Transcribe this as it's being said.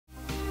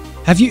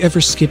Have you ever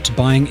skipped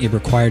buying a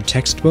required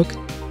textbook?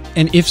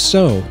 And if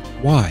so,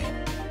 why?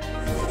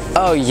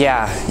 Oh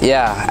yeah,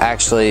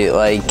 actually,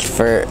 like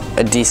for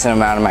a decent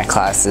amount of my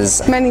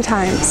classes. Many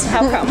times.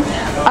 How come?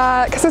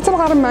 Because it's a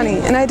lot of money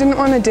and I didn't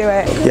want to do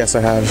it. Yes,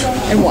 I have.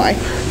 And why?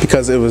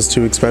 Because it was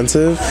too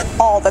expensive.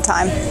 All the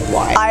time.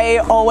 Why? I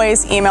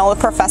always email the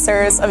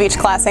professors of each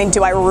class saying,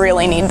 do I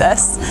really need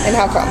this? And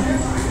how come?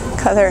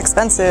 Because they're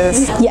expensive.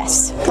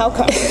 Yes. How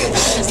come?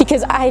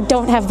 Because I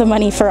don't have the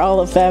money for all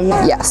of them.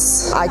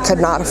 Yes. I could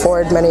not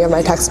afford many of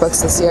my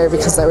textbooks this year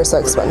because they were so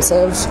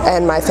expensive,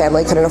 and my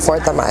family couldn't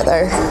afford them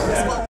either.